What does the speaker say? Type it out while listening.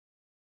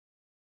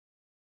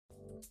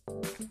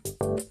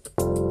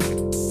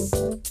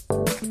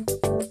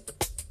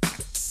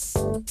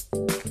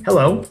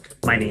Hello,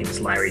 my name is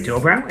Larry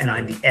Dobrow, and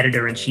I'm the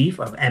editor-in-chief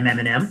of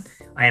MM&M.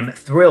 I am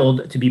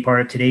thrilled to be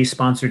part of today's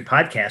sponsored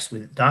podcast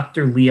with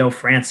Dr. Leo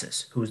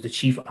Francis, who is the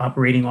Chief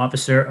Operating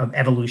Officer of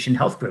Evolution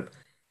Health Group.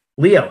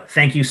 Leo,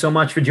 thank you so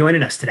much for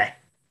joining us today.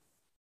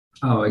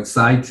 Oh,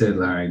 excited,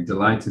 Larry.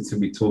 Delighted to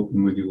be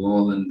talking with you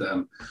all. And,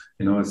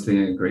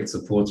 obviously a great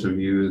supporter of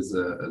you as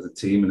a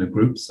team and a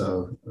group.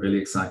 So really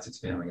excited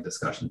to be having a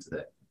discussion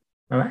today.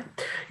 All right.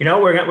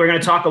 We're going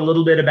to talk a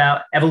little bit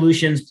about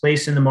Evolution's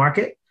place in the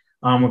market.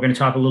 We're going to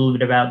talk a little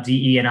bit about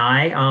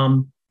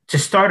DE&I. To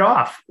start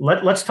off,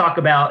 let's talk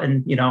about,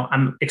 and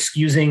I'm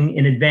excusing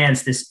in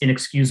advance this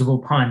inexcusable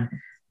pun,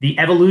 the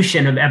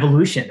evolution of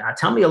Evolution.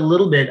 Tell me a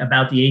little bit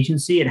about the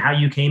agency and how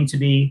you came to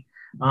be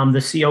the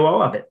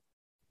COO of it.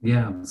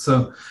 Yeah,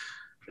 so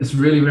it's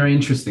really very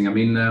interesting. I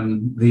mean,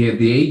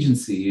 the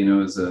agency,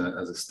 as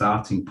a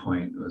starting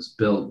point, was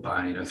built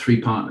by three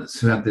partners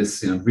who had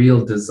this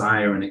real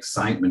desire and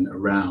excitement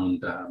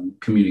around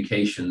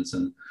communications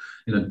and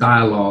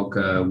dialogue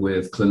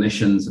with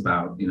clinicians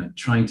about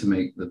trying to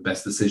make the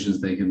best decisions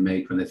they can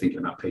make when they're thinking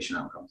about patient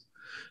outcomes.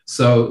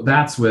 So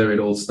that's where it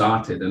all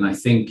started. And I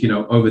think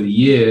over the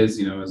years,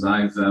 as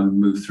I've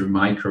moved through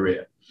my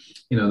career,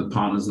 the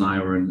partners and I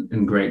were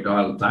in great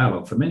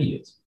dialogue for many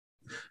years.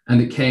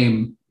 And it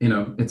came,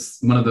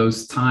 it's one of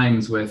those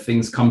times where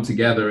things come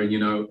together and,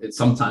 it's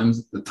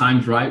sometimes the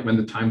time's right when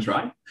the time's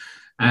right.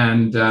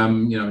 And,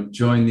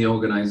 joined the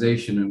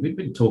organization, and we've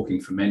been talking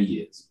for many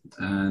years,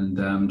 and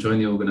joined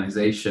the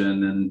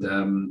organization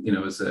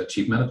and, as a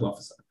chief medical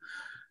officer.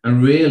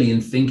 And really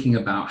in thinking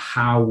about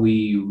how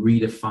we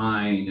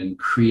redefine and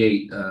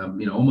create,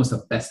 almost a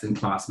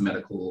best-in-class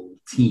medical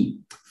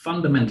team,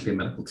 fundamentally a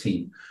medical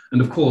team.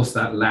 And of course,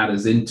 that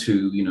ladders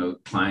into,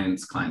 client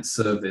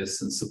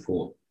service and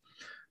support.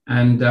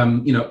 And,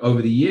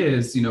 over the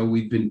years,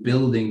 we've been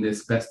building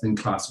this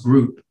best-in-class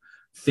group,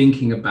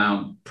 thinking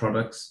about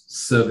products,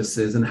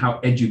 services, and how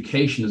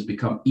education has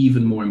become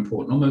even more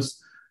important,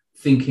 almost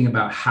thinking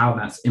about how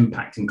that's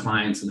impacting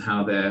clients and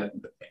how they're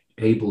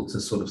able to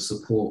sort of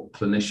support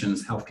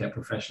clinicians, healthcare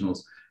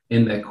professionals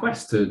in their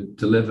quest to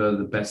deliver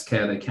the best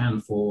care they can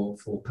for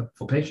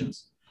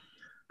patients.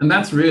 And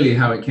that's really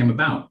how it came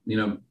about,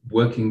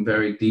 working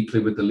very deeply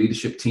with the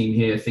leadership team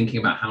here, thinking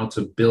about how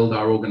to build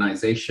our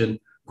organization,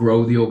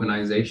 grow the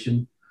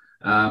organization,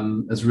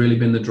 has really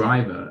been the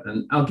driver.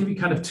 And I'll give you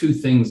kind of two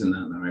things in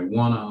that, Larry.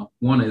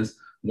 One is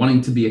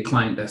wanting to be a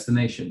client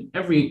destination.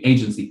 Every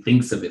agency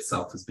thinks of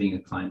itself as being a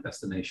client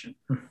destination.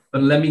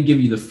 But let me give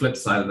you the flip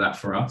side of that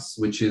for us,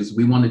 which is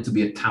we wanted to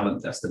be a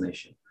talent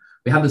destination.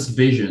 We have this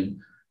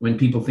vision when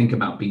people think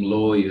about being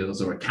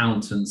lawyers or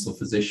accountants or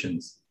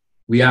physicians.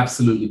 We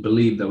absolutely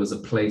believe there was a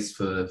place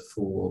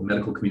for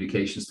medical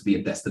communications to be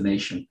a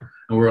destination.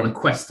 And we're on a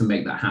quest to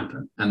make that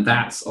happen. And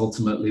that's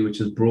ultimately which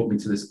has brought me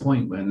to this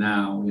point where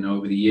now,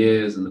 over the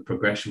years and the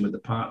progression with the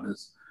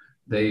partners,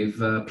 they've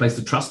placed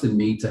a trust in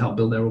me to help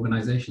build their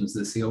organizations,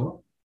 the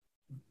COO.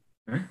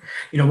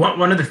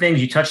 One of the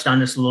things, you touched on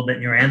this a little bit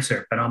in your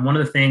answer, but one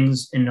of the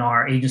things in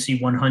our Agency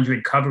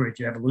 100 coverage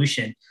of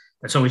Evolution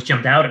that's always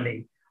jumped out at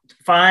me,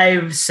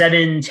 5,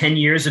 7, 10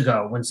 years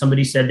ago, when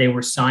somebody said they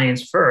were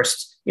science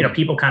first,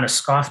 people kind of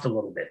scoffed a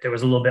little bit. There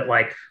was a little bit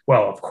like,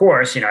 well, of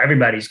course,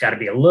 everybody's got to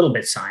be a little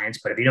bit science,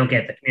 but if you don't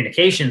get the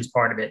communications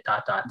part of it, ...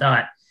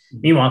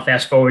 Meanwhile,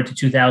 fast forward to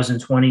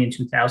 2020 and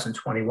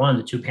 2021,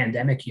 the two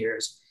pandemic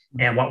years.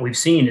 And what we've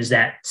seen is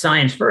that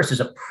science first is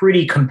a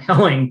pretty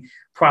compelling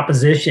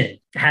proposition.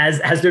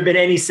 Has there been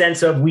any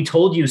sense of we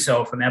told you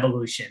so from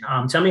Evolution?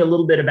 Tell me a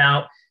little bit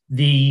about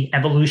the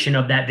evolution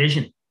of that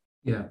vision.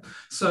 Yeah.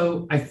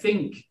 So I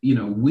think,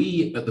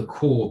 we at the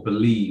core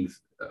believe,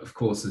 of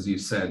course, as you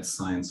said,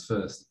 science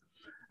first.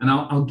 And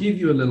I'll give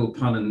you a little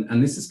pun,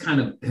 and this is kind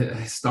of a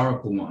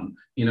historical one,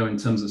 in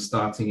terms of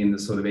starting in the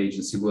sort of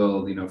agency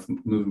world,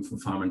 from moving from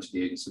pharma into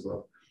the agency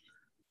world.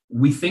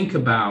 We think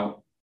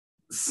about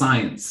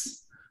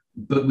science,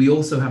 but we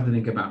also have to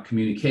think about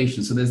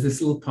communication. So there's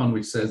this little pun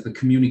which says the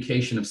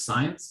communication of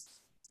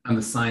science and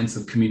the science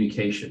of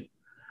communication.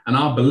 And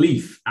our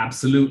belief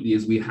absolutely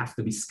is we have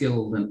to be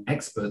skilled and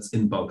experts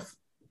in both.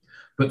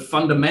 But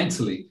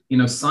fundamentally,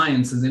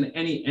 science is in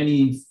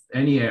any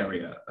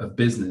area of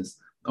business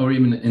or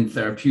even in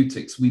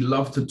therapeutics. We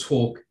love to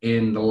talk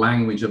in the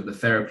language of the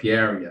therapy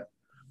area,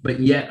 but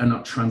yet are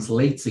not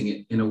translating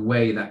it in a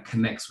way that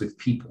connects with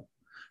people.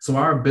 So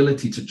our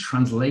ability to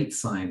translate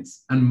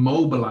science and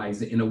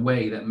mobilize it in a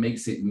way that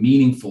makes it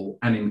meaningful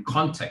and in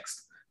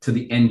context to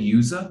the end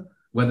user,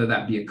 whether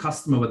that be a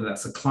customer, whether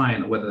that's a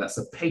client, or whether that's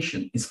a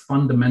patient, is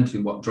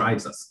fundamentally what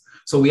drives us.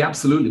 So we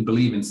absolutely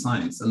believe in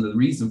science. And the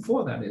reason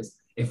for that is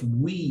if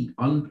we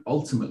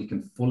ultimately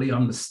can fully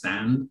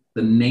understand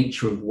the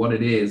nature of what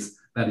it is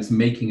that is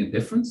making a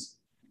difference,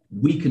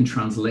 we can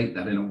translate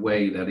that in a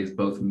way that is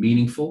both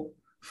meaningful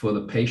for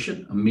the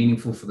patient and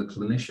meaningful for the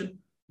clinician,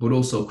 but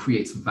also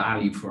creates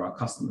value for our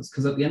customers.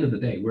 Because at the end of the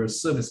day, we're a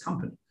service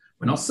company.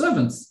 We're not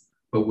servants,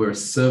 but we're a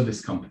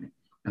service company.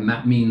 And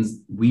that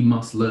means we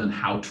must learn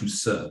how to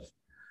serve.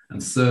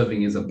 And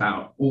serving is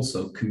about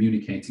also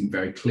communicating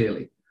very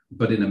clearly,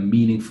 but in a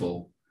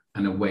meaningful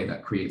and a way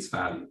that creates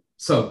value.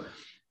 So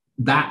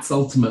that's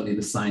ultimately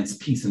the science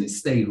piece, and it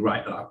stayed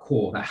right at our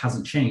core. That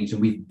hasn't changed,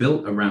 and we've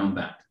built around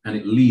that, and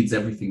it leads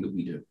everything that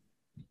we do.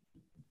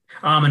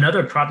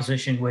 Another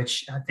proposition,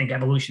 which I think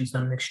evolution's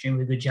done an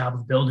extremely good job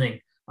of building,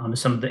 is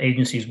some of the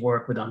agencies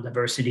work with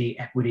diversity,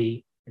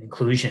 equity, and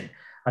inclusion.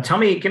 Tell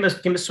me, give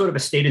us sort of a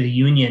state of the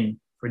union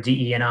for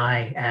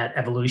DE&I at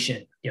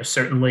Evolution.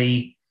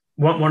 Certainly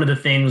one of the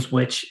things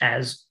which,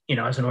 as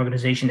as an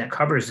organization that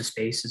covers the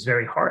space, is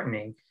very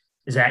heartening,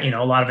 is that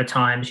a lot of the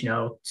times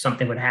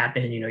something would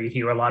happen, you'd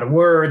hear a lot of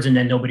words and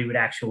then nobody would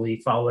actually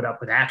follow it up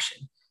with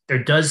action.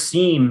 There does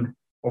seem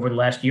over the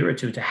last year or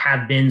two to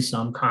have been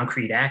some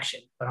concrete action,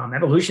 but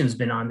Evolution's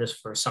been on this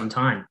for some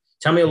time.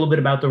 Tell me a little bit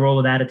about the role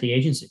of that at the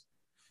agency.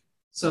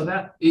 So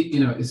that,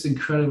 it's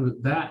incredible.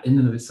 That in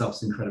and of itself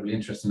is incredibly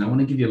interesting. I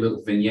want to give you a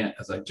little vignette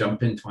as I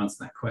jump in to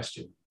answer that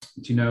question.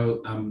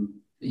 Do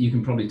you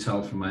can probably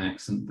tell from my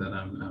accent that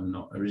I'm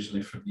not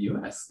originally from the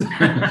US.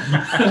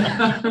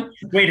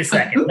 Wait a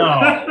second. No.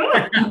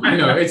 I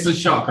know, it's a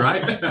shock,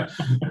 right?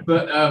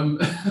 But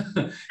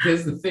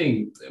here's the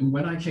thing.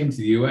 When I came to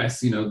the US,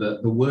 the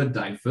word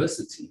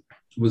diversity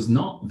was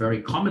not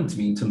very common to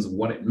me in terms of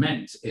what it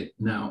meant. It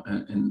now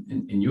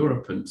in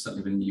Europe and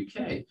certainly in the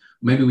UK,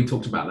 maybe we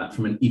talked about that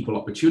from an equal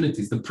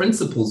opportunities. The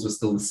principles were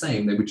still the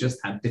same. They would just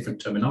had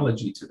different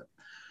terminology to them.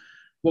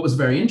 What was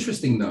very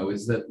interesting, though,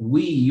 is that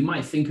you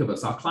might think of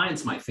us, our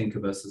clients might think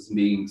of us as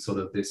being sort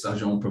of this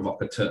agent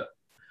provocateur,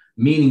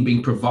 meaning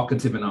being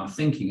provocative in our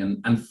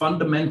thinking. And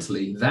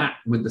fundamentally, that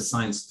with the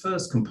science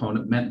first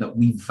component meant that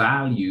we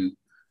value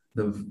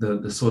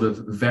the sort of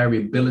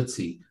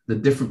variability, the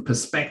different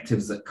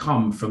perspectives that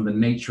come from the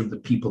nature of the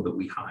people that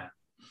we hire.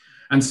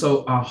 And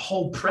so our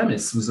whole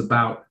premise was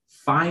about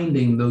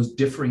finding those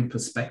differing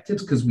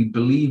perspectives, because we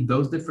believe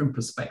those different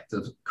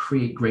perspectives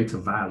create greater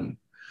value.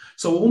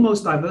 So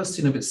almost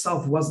diversity in of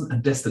itself wasn't a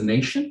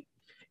destination.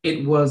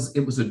 It was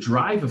a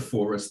driver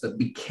for us that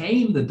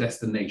became the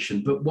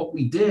destination. But what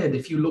we did,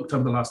 if you looked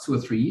over the last 2 or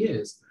 3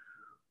 years,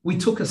 we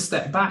took a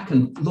step back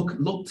and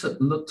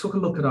took a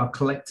look at our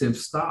collective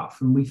staff,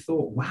 and we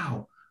thought,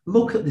 wow,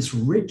 look at this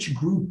rich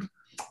group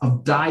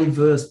of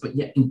diverse but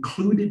yet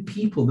included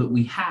people that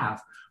we have.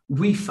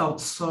 We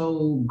felt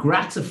so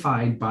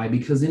gratified by,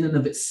 because in and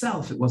of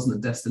itself, it wasn't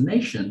a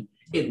destination.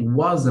 It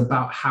was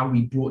about how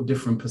we brought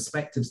different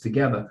perspectives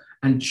together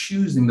and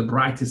choosing the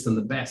brightest and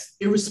the best,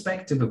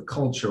 irrespective of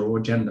culture or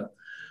gender.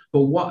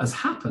 But what has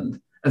happened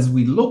as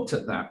we looked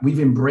at that, we've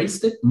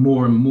embraced it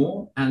more and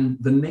more. And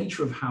the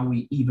nature of how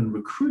we even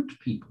recruit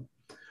people,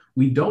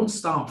 we don't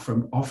start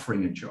from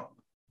offering a job.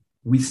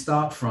 We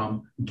start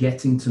from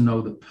getting to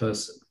know the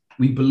person.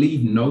 We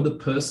believe know the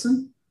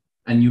person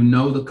and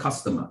the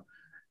customer.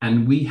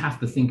 And we have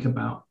to think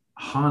about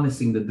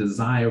harnessing the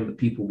desire of the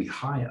people we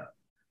hire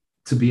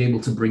to be able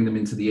to bring them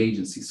into the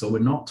agency. So we're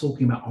not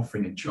talking about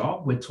offering a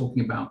job. We're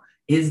talking about,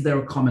 is there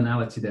a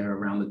commonality there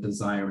around the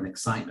desire and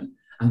excitement?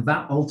 And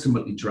that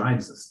ultimately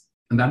drives us.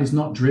 And that is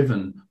not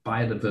driven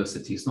by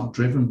diversity. It's not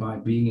driven by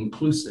being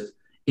inclusive.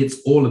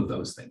 It's all of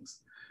those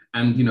things.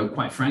 And,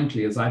 quite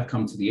frankly, as I've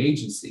come to the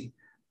agency,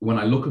 when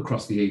I look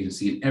across the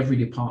agency, in every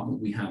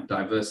department, we have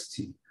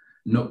diversity,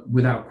 no,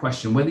 without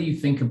question. Whether you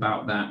think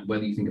about that,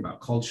 whether you think about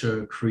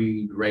culture,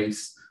 creed,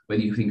 race,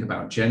 whether you think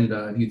about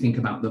gender, if you think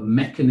about the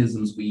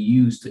mechanisms we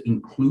use to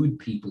include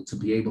people to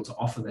be able to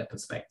offer their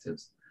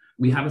perspectives.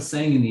 We have a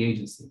saying in the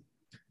agency: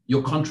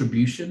 your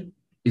contribution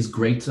is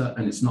greater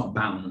and it's not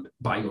bound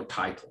by your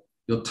title.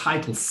 Your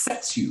title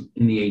sets you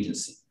in the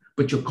agency,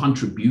 but your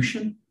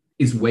contribution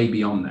is way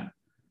beyond that.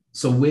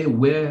 So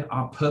where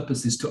our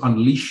purpose is to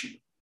unleash you,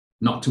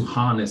 not to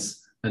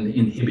harness and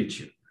inhibit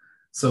you.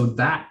 So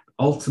that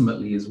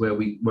ultimately is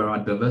where our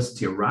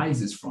diversity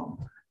arises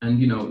from. And,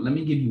 let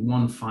me give you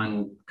one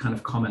final kind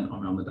of comment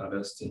on the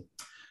diversity.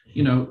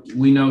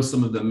 We know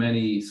some of the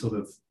many sort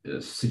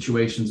of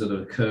situations that have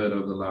occurred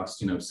over the last,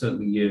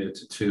 certainly year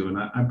to two. And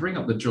I bring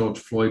up the George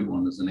Floyd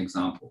one as an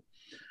example.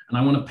 And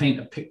I want to paint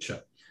a picture.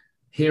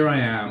 Here I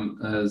am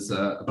as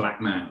a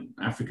Black man,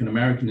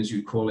 African-American, as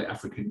you call it,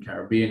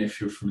 African-Caribbean, if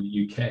you're from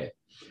the UK.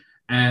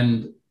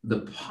 And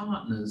the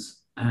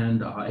partners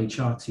and our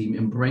HR team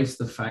embraced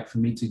the fact for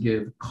me to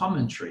give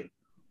commentary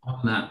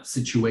on that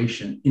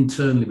situation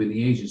internally with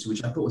the agency,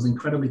 which I thought was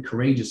incredibly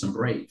courageous and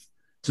brave,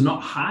 to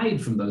not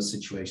hide from those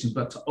situations,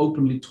 but to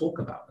openly talk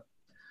about them.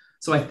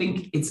 So I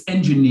think it's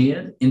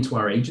engineered into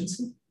our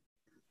agency,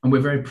 and we're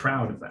very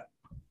proud of that.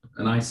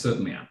 And I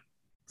certainly am.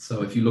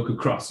 So if you look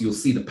across, you'll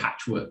see the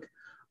patchwork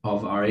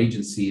of our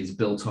agency is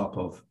built up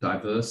of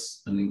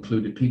diverse and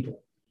included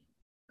people,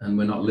 and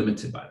we're not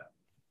limited by that.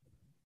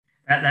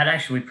 That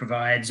actually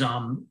provides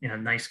a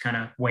nice kind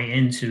of way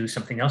into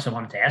something else I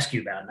wanted to ask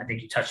you about. And I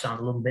think you touched on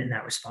a little bit in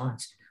that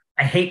response.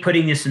 I hate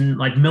putting this in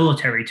like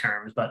military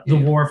terms, but the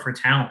war for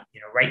talent,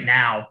 right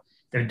now,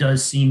 there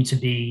does seem to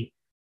be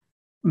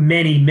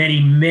many,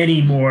 many,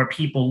 many more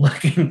people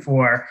looking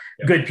for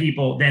good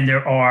people than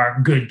there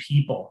are good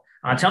people.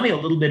 Tell me a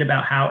little bit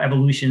about how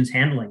Evolution's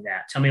handling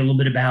that. Tell me a little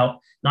bit about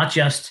not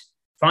just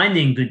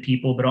finding good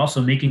people, but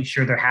also making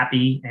sure they're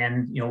happy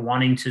and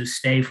wanting to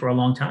stay for a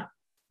long time.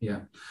 Yeah.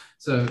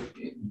 So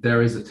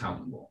there is a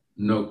talent war,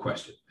 no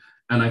question.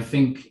 And I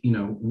think,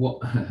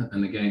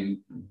 and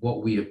again,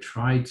 what we have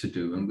tried to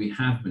do, and we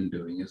have been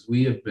doing, is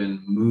we have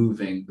been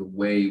moving the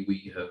way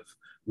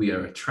we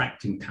are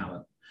attracting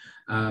talent,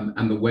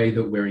 and the way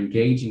that we're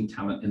engaging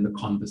talent in the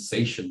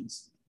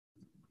conversations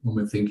when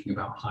we're thinking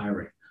about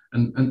hiring.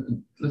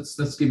 And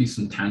let's give you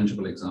some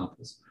tangible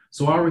examples.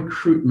 So our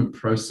recruitment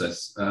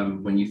process,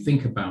 when you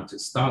think about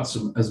it, starts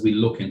from, as we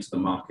look into the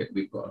market,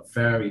 we've got a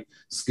very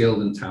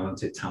skilled and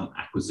talented talent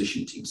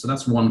acquisition team. So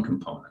that's one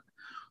component.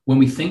 When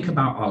we think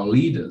about our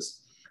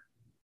leaders,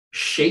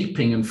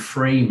 shaping and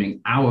framing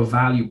our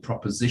value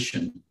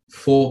proposition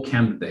for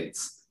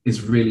candidates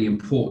is really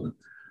important.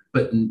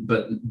 But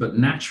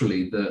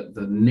naturally,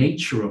 the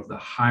nature of the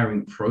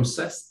hiring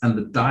process and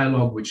the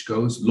dialogue which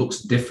goes looks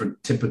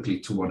different typically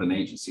to what an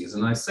agency is.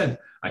 And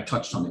I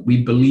touched on it.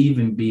 We believe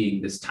in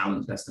being this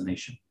talent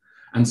destination.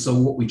 And so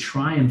what we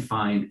try and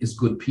find is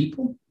good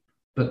people.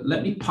 But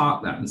let me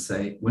park that and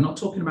say, we're not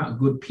talking about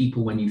good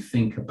people when you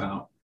think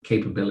about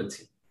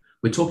capability.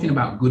 We're talking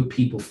about good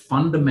people,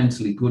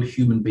 fundamentally good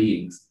human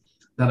beings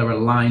that are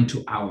aligned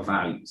to our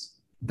values.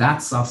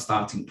 That's our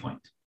starting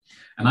point.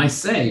 And I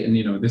say,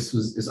 and this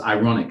is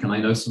ironic, and I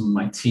know some of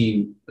my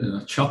team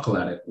chuckle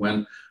at it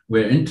when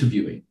we're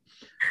interviewing,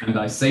 and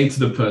I say to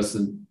the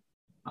person,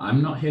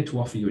 I'm not here to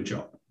offer you a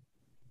job.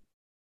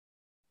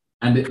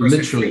 And it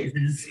literally,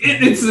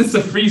 it's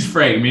a freeze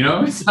frame,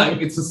 it's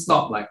like, it's a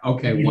stop, like,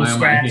 okay, why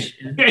am I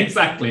here?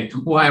 Exactly,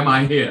 why am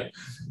I here?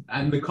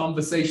 And the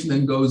conversation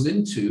then goes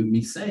into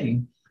me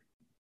saying,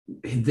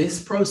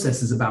 this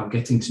process is about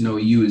getting to know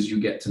you as you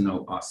get to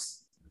know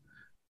us.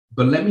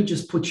 But let me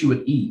just put you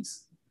at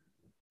ease.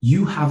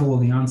 You have all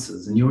the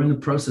answers, and you're in the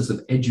process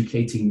of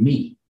educating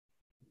me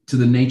to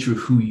the nature of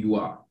who you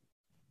are.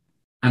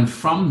 And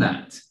from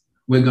that,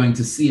 we're going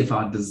to see if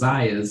our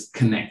desires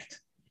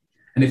connect.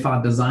 And if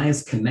our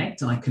desires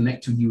connect, and I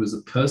connect with you as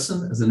a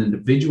person, as an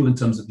individual in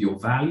terms of your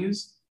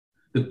values,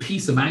 the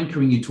piece of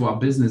anchoring you to our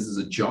business as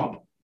a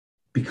job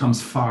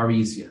becomes far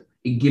easier.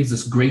 It gives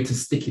us greater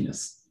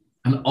stickiness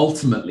and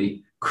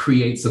ultimately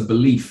creates a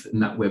belief in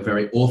that we're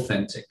very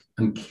authentic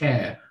and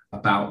care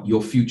about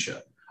your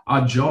future.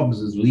 Our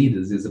jobs as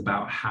leaders is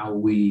about how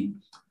we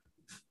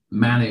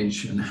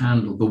manage and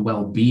handle the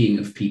well-being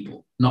of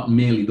people, not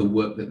merely the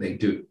work that they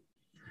do.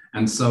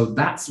 And so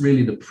that's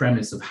really the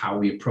premise of how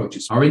we approach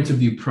it. Our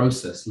interview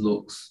process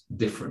looks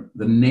different.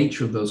 The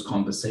nature of those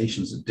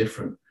conversations are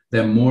different.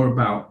 They're more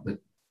about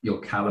your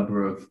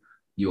caliber of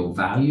your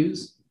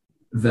values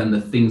than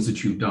the things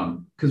that you've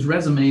done. Because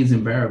resumes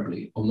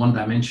invariably are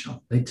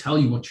one-dimensional. They tell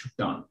you what you've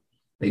done.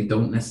 They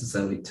don't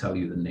necessarily tell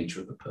you the nature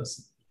of the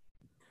person.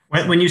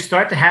 When you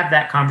start to have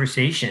that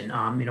conversation,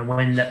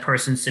 when that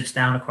person sits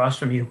down across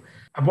from you,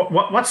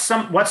 what's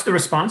the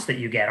response that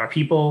you get? Are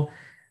people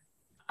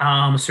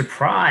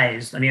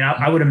surprised? I mean,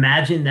 I would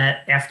imagine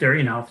that after,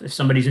 if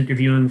somebody's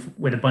interviewing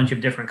with a bunch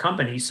of different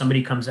companies,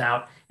 somebody comes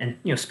out and,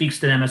 speaks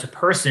to them as a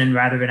person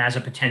rather than as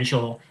a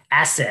potential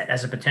asset,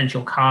 as a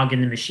potential cog in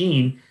the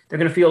machine, they're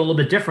going to feel a little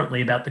bit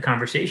differently about the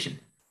conversation.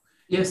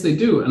 Yes, they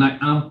do. And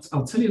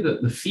I'll tell you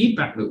that the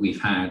feedback that we've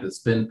had has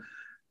been,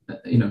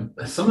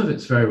 some of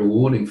it's very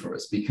rewarding for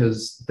us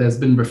because there's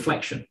been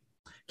reflection.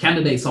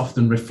 Candidates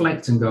often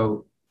reflect and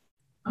go,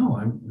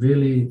 oh,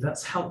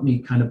 that's helped me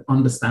kind of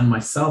understand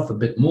myself a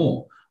bit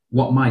more,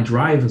 what my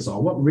drivers are,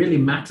 what really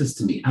matters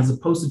to me, as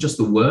opposed to just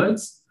the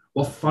words,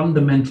 what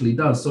fundamentally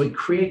does. So it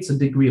creates a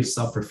degree of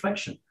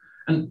self-reflection.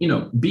 And,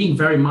 being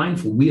very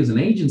mindful, we as an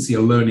agency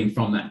are learning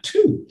from that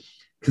too,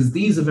 because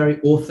these are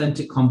very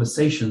authentic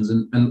conversations.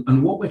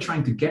 And what we're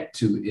trying to get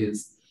to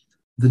is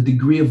the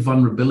degree of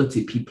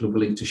vulnerability people are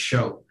willing to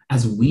show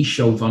as we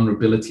show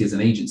vulnerability as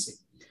an agency.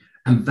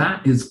 And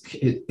that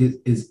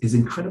is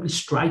incredibly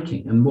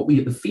striking. And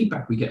the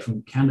feedback we get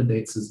from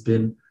candidates has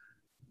been,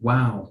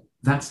 wow,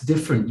 that's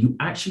different. You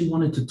actually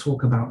wanted to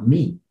talk about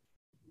me,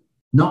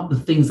 not the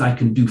things I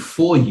can do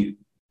for you,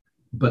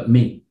 but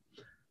me.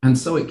 And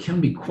so it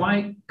can be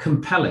quite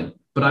compelling.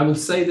 But I will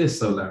say this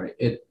though, Larry,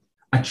 it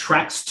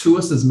attracts to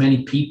us as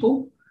many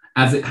people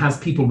as it has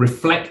people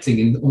reflecting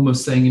and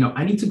almost saying,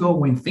 I need to go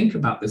away and think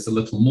about this a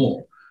little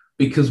more,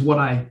 because what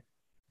I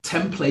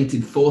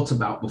templated thought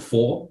about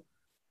before,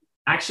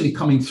 actually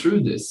coming through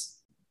this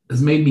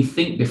has made me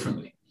think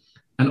differently.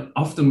 And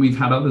often we've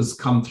had others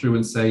come through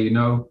and say,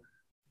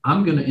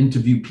 I'm going to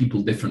interview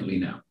people differently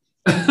now.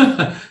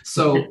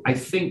 So I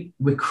think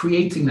we're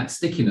creating that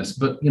stickiness,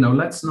 but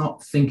let's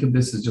not think of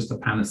this as just a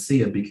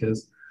panacea,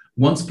 because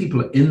once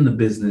people are in the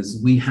business,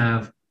 we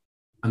have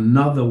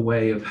another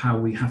way of how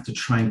we have to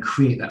try and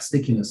create that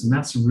stickiness. And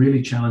that's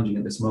really challenging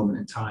at this moment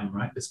in time,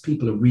 right? Because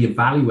people are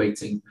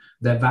reevaluating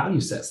their value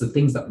sets, the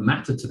things that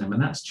matter to them,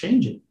 and that's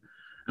changing.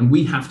 And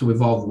we have to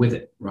evolve with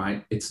it,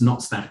 right? It's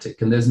not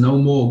static. And there's no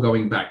more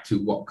going back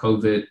to what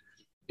COVID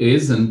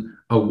is and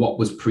what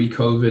was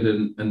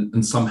pre-COVID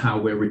and somehow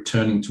we're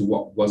returning to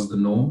what was the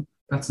norm.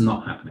 That's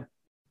not happening.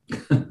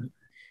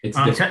 It's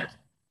Um, difficult.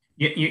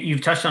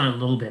 you've touched on it a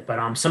little bit,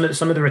 but some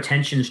of the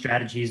retention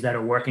strategies that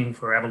are working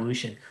for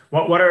evolution.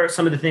 What are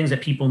some of the things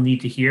that people need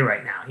to hear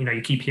right now?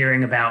 You keep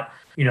hearing about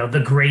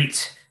the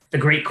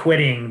great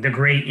quitting, the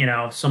great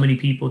so many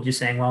people just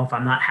saying, well, if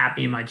I'm not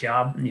happy in my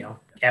job,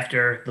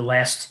 after the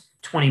last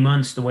 20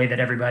 months, the way that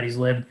everybody's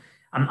lived,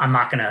 I'm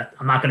not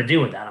gonna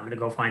deal with that. I'm gonna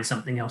go find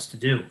something else to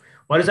do.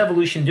 What is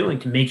evolution doing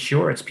to make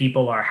sure its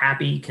people are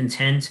happy,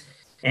 content,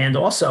 and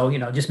also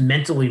just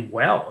mentally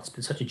well? It's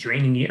been such a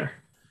draining year.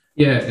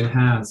 Yeah, it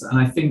has. And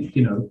I think,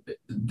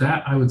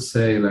 that I would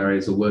say, Larry,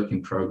 is a work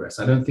in progress.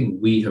 I don't think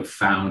we have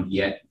found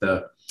yet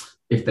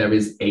if there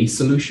is a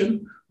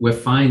solution. We're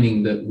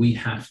finding that we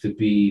have to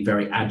be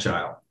very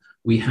agile.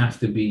 We have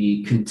to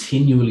be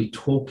continually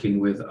talking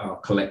with our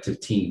collective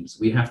teams.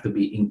 We have to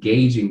be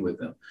engaging with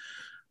them.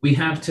 We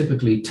have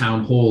typically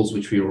town halls,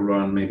 which we will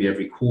run maybe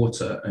every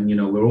quarter. And,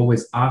 we're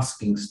always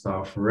asking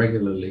staff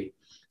regularly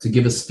to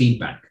give us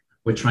feedback.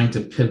 We're trying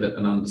to pivot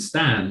and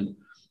understand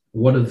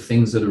what are the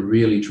things that are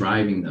really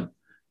driving them.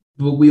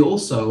 But we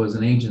also, as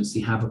an agency,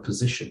 have a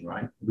position,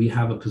 right? We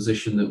have a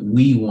position that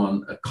we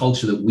want, a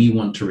culture that we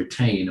want to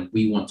retain and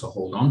we want to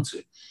hold on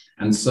to.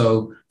 And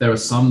so there are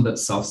some that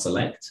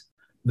self-select,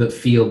 that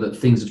feel that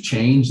things have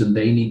changed and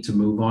they need to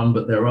move on,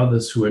 but there are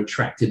others who are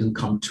attracted and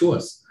come to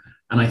us.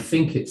 And I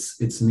think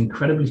it's an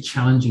incredibly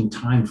challenging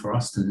time for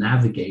us to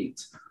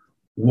navigate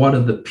what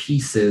are the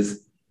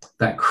pieces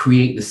that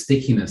create the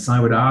stickiness.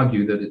 I would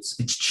argue that it's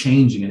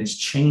changing, and it's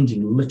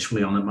changing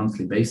literally on a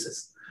monthly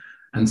basis.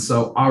 And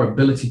so our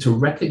ability to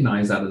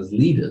recognize that as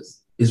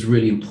leaders is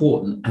really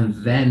important, and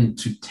then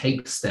to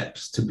take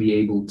steps to be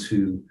able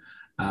to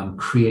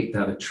create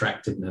that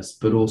attractiveness,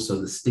 but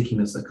also the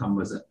stickiness that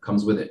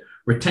comes with it.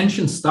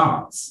 Retention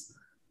starts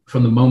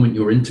from the moment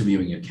you're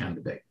interviewing your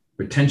candidate.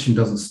 Retention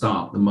doesn't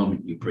start the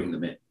moment you bring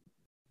them in.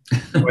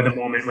 Or the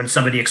moment when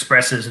somebody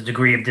expresses a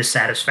degree of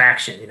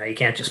dissatisfaction. You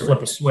can't just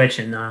flip a switch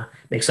and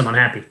make someone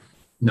happy.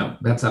 No,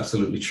 that's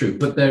absolutely true.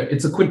 But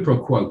it's a quid pro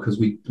quo, because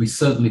we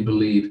certainly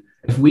believe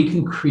if we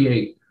can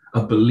create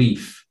a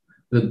belief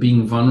that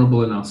being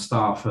vulnerable in our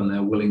staff and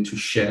they're willing to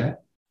share,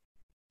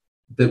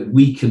 that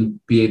we can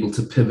be able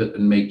to pivot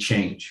and make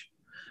change.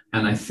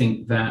 And I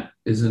think that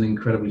is an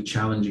incredibly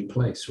challenging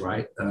place,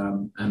 right?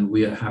 And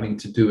we are having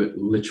to do it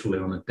literally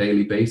on a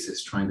daily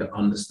basis, trying to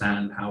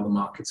understand how the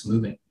market's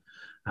moving.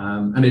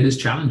 And it is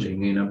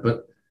challenging,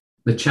 but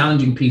the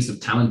challenging piece of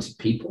talented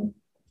people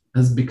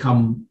has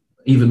become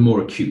even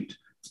more acute.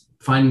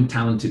 Finding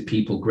talented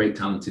people, great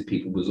talented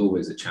people, was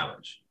always a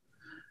challenge.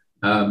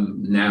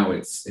 Now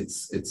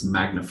it's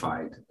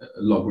magnified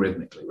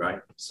logarithmically,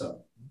 right?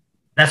 So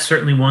That's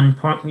certainly one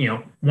part,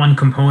 one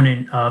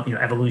component of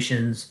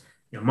evolution's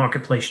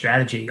marketplace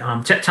strategy.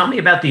 Tell me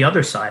about the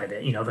other side of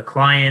it. The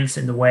clients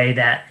and the way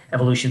that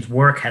evolution's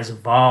work has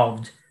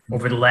evolved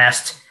over the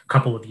last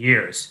couple of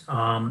years.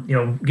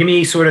 Give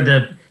me sort of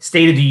the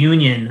state of the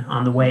union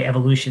on the way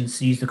evolution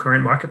sees the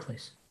current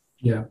marketplace.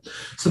 Yeah.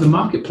 So the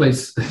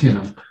marketplace,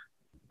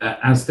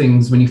 as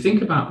things, when you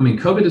think about,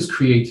 COVID has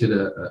created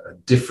a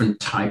different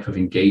type of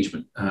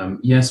engagement.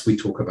 Yes, we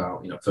talk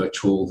about,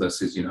 virtual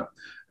versus,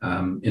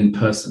 in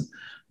person,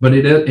 but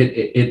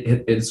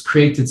it's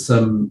created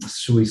some,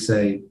 shall we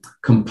say,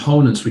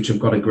 components which have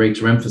got a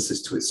greater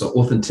emphasis to it. So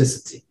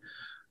authenticity,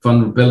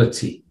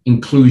 vulnerability,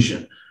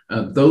 inclusion,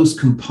 those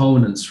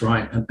components,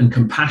 right, and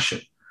compassion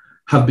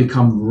have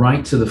become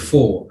right to the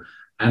fore.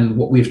 And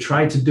what we've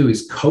tried to do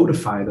is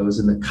codify those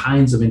in the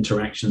kinds of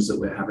interactions that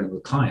we're having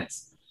with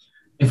clients.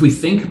 If we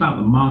think about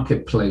the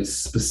marketplace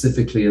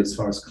specifically as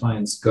far as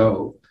clients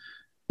go,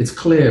 it's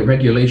clear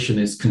regulation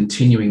is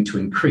continuing to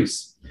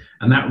increase.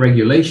 And that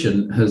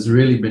regulation has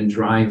really been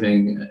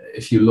driving,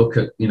 if you look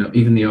at,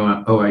 even the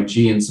OIG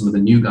and some of the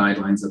new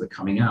guidelines that are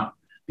coming out,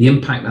 the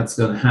impact that's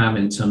going to have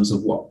in terms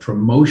of what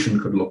promotion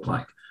could look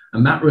like.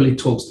 And that really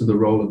talks to the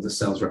role of the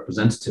sales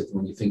representative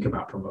when you think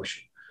about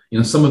promotion.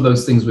 Some of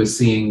those things we're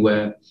seeing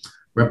where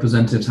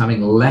representatives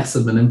having less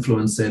of an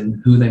influence in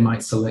who they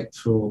might select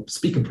for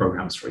speaker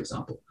programs, for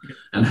example,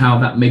 and how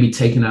that may be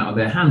taken out of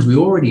their hands. We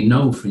already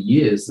know for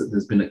years that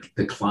there's been a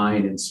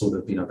decline in sort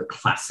of, the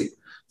classic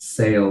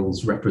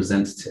sales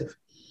representative.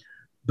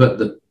 But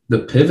the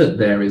pivot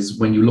there is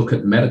when you look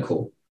at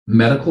medical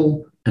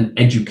and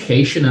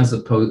education, as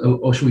opposed,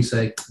 or should we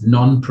say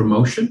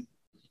non-promotion,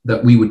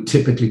 that we would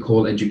typically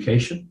call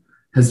education,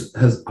 has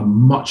a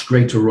much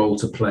greater role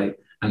to play.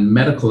 And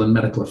medical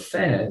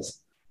affairs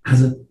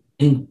has an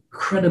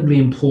incredibly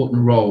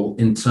important role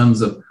in terms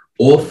of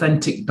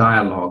authentic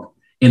dialogue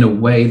in a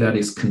way that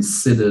is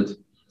considered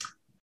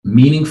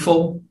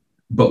meaningful,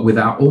 but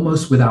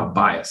almost without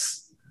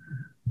bias,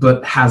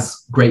 but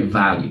has great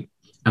value.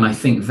 And I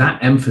think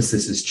that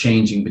emphasis is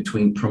changing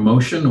between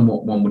promotion and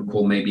what one would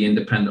call maybe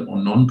independent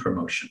or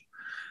non-promotion.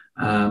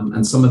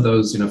 And some of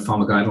those,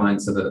 pharma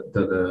guidelines that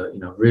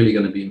are really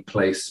going to be in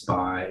place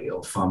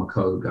or pharma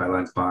code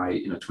guidelines by,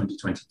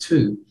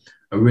 2022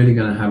 are really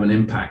going to have an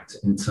impact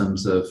in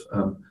terms of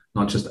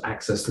not just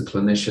access to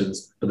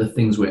clinicians, but the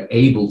things we're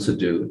able to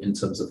do in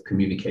terms of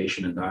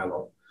communication and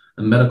dialogue.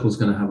 and medical is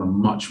going to have a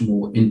much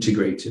more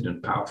integrated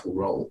and powerful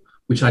role,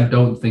 which I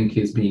don't think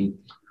is being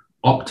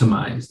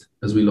optimized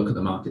as we look at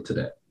the market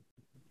today.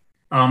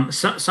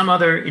 Some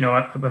other,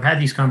 I've had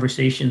these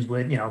conversations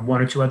with,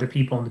 one or two other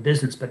people in the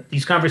business, but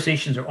these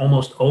conversations are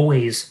almost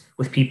always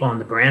with people on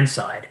the brand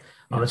side.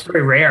 It's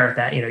very rare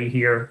that, you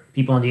hear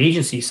people on the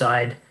agency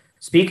side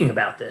speaking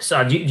about this.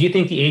 Do you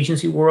think the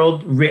agency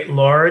world writ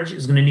large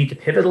is going to need to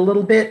pivot a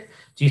little bit?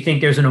 Do you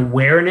think there's an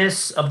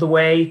awareness of the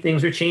way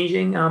things are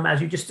changing,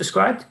 as you just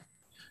described?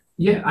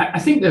 Yeah, I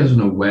think there's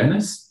an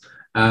awareness.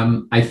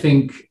 I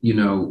think,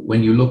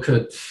 when you look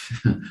at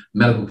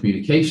medical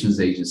communications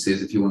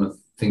agencies, if you want to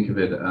think of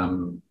it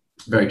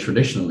very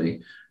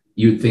traditionally,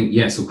 you'd think,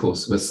 yes, of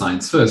course, we're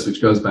science first,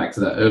 which goes back to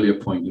that earlier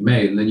point you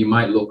made. And then you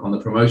might look on the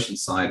promotion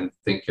side and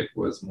think it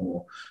was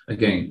more,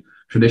 again,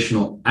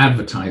 traditional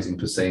advertising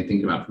per se,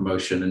 thinking about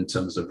promotion in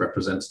terms of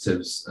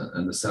representatives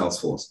and the sales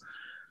force.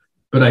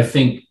 But I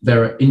think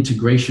there are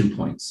integration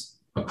points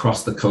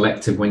across the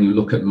collective when you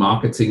look at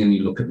marketing and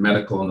you look at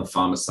medical on the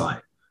pharma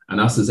side. And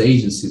us as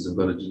agencies have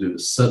got to do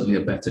certainly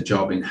a better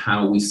job in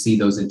how we see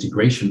those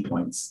integration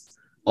points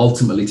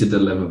ultimately to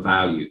deliver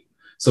value.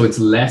 So it's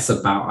less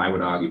about, I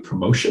would argue,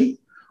 promotion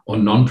or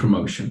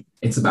non-promotion.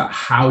 It's about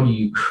how do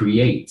you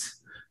create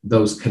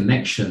those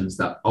connections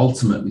that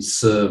ultimately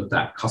serve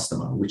that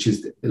customer, which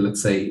is,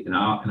 let's say, in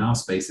our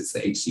space, it's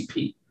the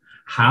HCP.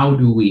 How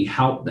do we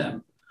help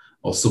them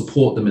or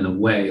support them in a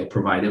way or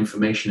provide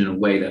information in a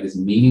way that is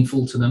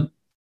meaningful to them,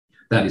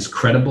 that is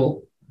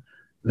credible,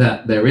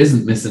 that there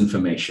isn't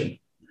misinformation,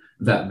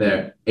 that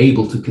they're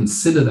able to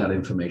consider that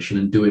information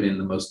and do it in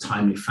the most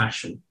timely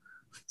fashion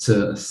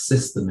to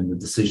assist them in the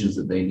decisions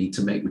that they need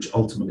to make, which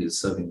ultimately is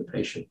serving the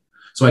patient.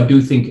 So I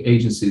do think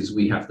agencies,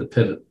 we have to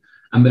pivot.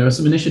 And there are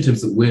some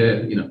initiatives that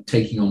we're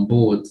taking on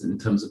board in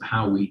terms of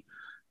how we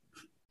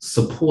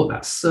support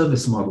that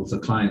service model to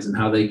clients and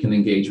how they can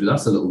engage with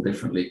us a little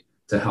differently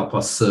to help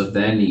us serve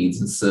their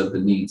needs and serve the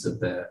needs of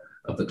the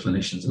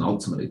clinicians and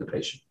ultimately the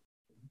patient.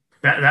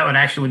 That would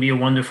actually be a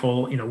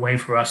wonderful, way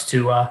for us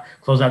to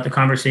close out the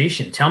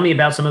conversation. Tell me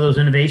about some of those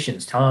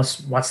innovations. Tell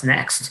us what's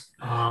next.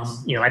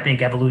 I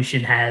think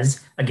evolution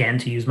has, again,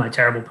 to use my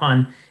terrible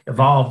pun,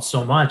 evolved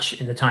so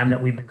much in the time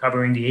that we've been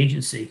covering the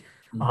agency.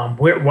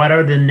 What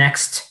are the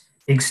next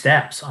big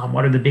steps?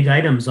 What are the big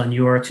items on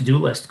your to-do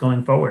list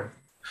going forward?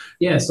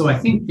 Yeah, so I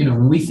think,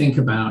 when we think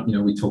about,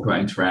 we talk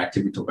about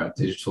interactive, we talk about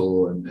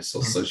digital and this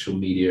sort of social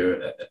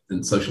media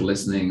and social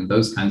listening and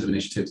those kinds of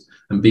initiatives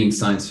and being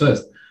science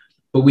first.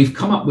 But we've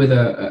come up with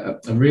a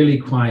really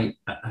quite,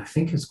 I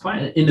think it's quite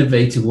an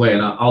innovative way.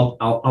 And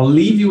I'll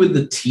leave you with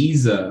the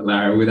teaser,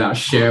 Larry, without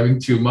sharing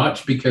too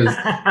much because,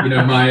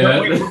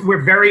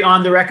 we're very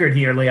on the record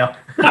here, Leo.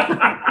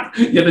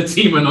 Yeah, the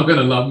team are not going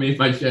to love me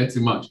if I share too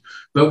much.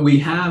 But we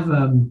have,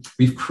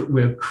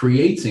 we're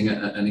creating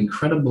an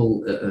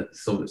incredible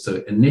sort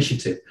of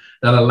initiative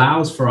that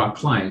allows for our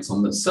clients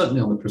certainly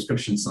on the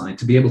prescription side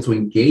to be able to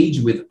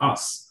engage with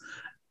us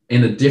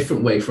in a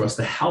different way for us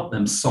to help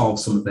them solve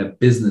some of their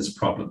business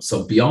problems.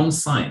 So beyond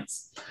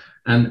science,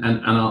 and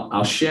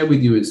I'll share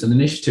with you, it's an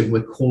initiative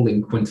we're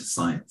calling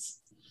Quintesscience.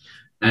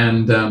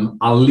 And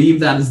I'll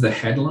leave that as the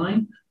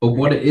headline, but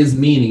what it is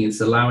meaning,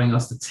 it's allowing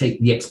us to take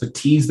the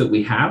expertise that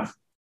we have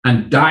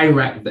and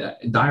direct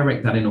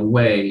that in a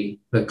way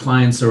that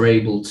clients are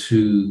able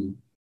to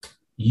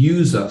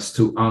use us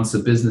to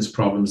answer business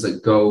problems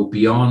that go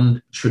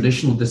beyond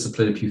traditional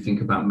discipline if you think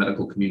about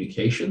medical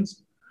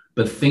communications,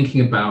 but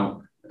thinking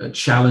about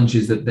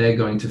challenges that they're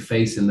going to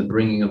face in the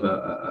bringing of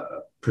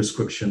a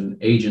prescription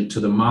agent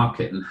to the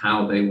market and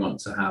how they want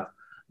to have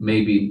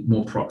maybe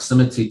more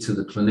proximity to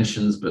the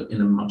clinicians, but in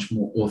a much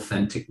more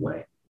authentic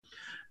way.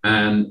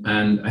 And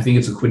I think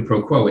it's a quid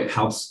pro quo.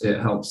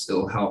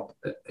 It'll help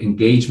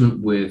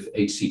engagement with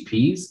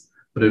HCPs,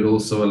 but it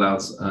also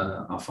allows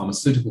our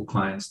pharmaceutical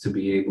clients to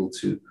be able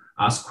to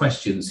ask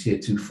questions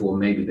heretofore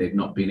maybe they've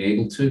not been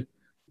able to,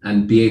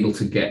 and be able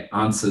to get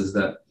answers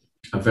that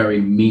are very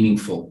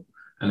meaningful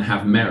and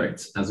have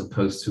merit, as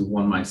opposed to,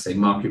 one might say,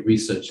 market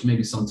research.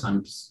 Maybe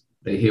sometimes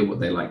they hear what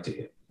they like to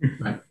hear,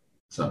 right?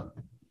 So,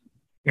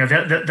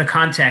 the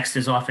context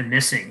is often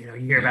missing. You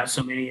hear about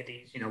so many of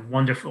these,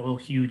 wonderful,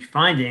 huge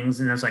findings,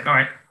 and it's like, all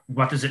right,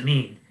 what does it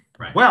mean?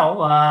 Right.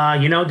 Well,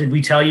 did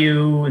we tell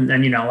you? And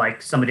then,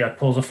 like somebody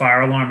pulls a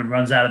fire alarm and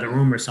runs out of the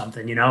room or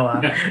something,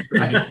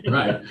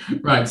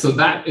 Right. So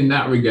that, in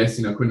that regard,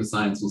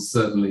 Quintesscience will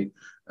certainly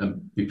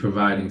be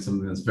providing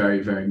something that's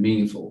very, very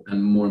meaningful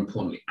and, more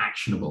importantly,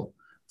 actionable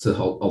to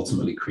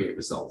ultimately create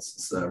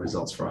results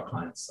for our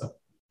clients. So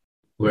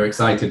we're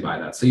excited by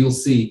that. So you'll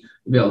be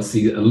able to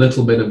see a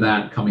little bit of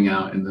that coming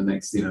out in the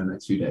next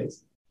few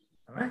days.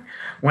 All right.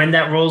 When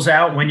that rolls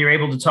out, when you're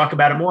able to talk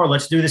about it more,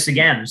 let's do this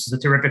again. This is a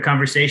terrific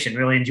conversation.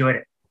 Really enjoyed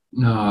it.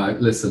 No,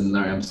 listen,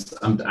 Larry,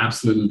 I'm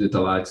absolutely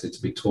delighted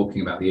to be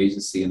talking about the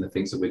agency and the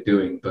things that we're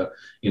doing. But,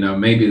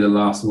 maybe the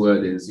last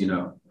word is,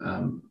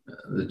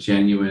 the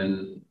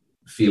genuine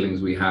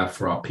feelings we have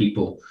for our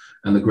people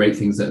and the great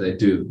things that they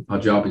do. Our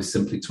job is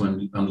simply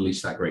to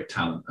unleash that great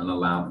talent and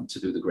allow them to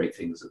do the great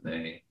things that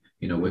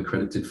we're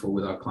credited for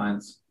with our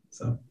clients.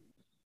 So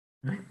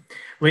All right.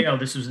 Leo,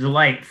 this was a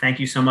delight. Thank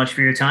you so much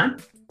for your time.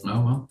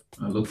 Oh, well,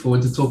 I look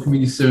forward to talking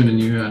with you soon, and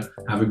you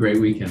have a great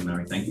weekend,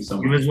 Larry. Thank you so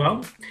much. You as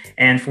well.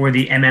 And for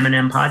the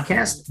MM&M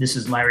podcast, this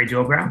is Larry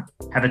Dobrow.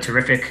 Have a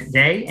terrific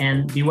day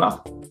and be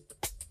well.